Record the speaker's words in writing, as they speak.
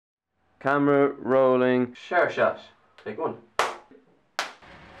Camera rolling. Share shot. Take one.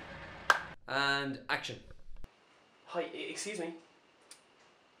 And action. Hi, excuse me.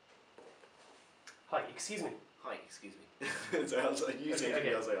 Hi, excuse me. Hi, excuse me. So I was like, you say to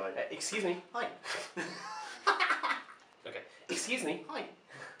me, I'll say hi. Excuse me. Hi. Okay. Excuse me. Hi.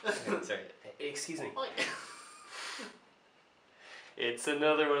 Okay, sorry. Excuse me. Hi. It's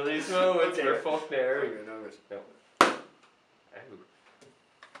another one of these moments where fuck there. No. Ow.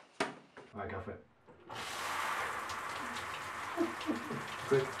 Alright, go for it.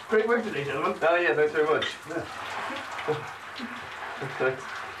 Great work today, gentlemen. Oh yeah, thanks very much. Thanks.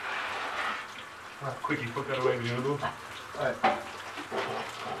 Quickly put that away with you, Google. Alright.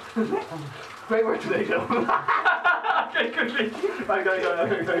 Great work today, gentlemen. Okay, quickly. Right, go.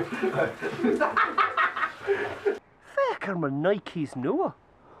 Fecker my Nike's newer.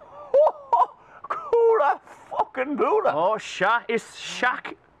 Cool fucking Buddha. Oh, it's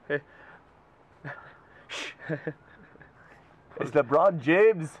Shaq. It's LeBron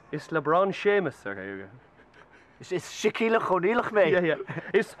James. It's LeBron Seamus. Okay, here we go. It's Shaquille O'Neal, mate. Yeah.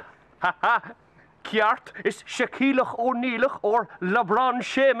 It's Kiart. It's Shaquille O'Neal or LeBron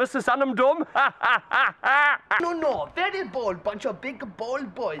Seamus. Is I'm dumb. No, very bold bunch of big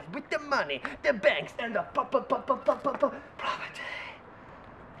bold boys with the money, the banks, and the property.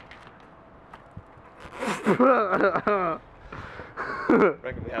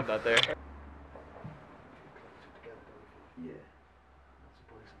 Reckon we have that there. Yeah. That's the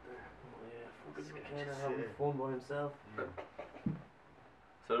boys up there. Oh yeah, having fun by himself.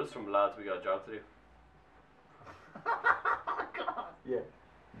 So this is from lads, we got a job to do. Yeah.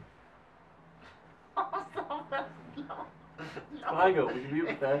 Hang on, would you be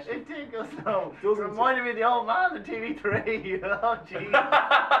professional? It did go slow. Reminded me of the old man in TV3. Oh, jeez.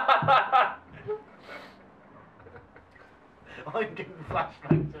 I'm getting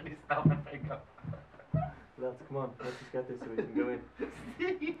flashbacks when he's stopping and pick up. Lads, come on, let's just get this so we can go in.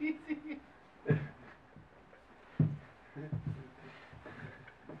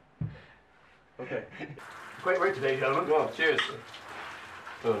 Okay. Great work today, gentlemen. Go on, cheers.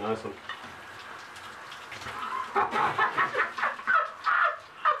 Oh, nice one.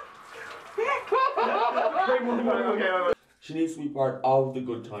 Okay. She needs to be part of the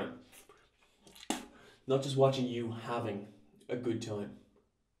good time. Not just watching you having a good time.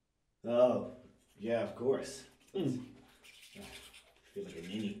 Oh, yeah, of course. I feel like a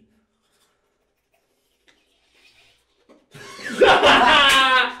ninny.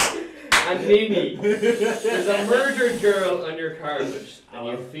 A ninny. There's a murdered girl on your carpet and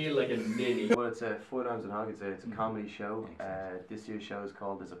you feel like a ninny. Well, it's a FOIL ARMS HOG. It's a comedy show. This year's show is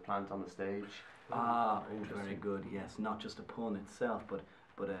called "There's a Plant on the Stage." Ah, very good. Yes, not just a pun itself, but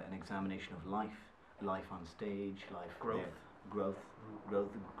an examination of life on stage, Growth. Growth,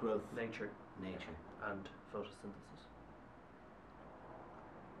 Nature. And photosynthesis.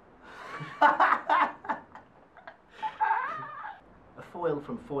 A foil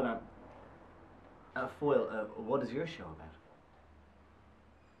from FOIL Arms. A foil. What is your show about?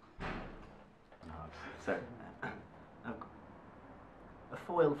 No, Sorry. a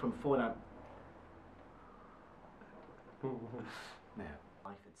foil from FOIL Arms. No.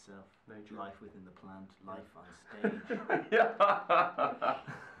 Life itself. Nature. Life within the plant. Life on stage. Yeah.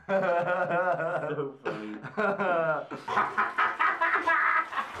 So funny.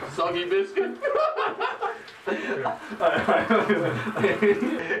 Soggy biscuit.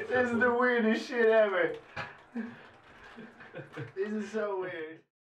 This is the weirdest shit ever. This is so weird.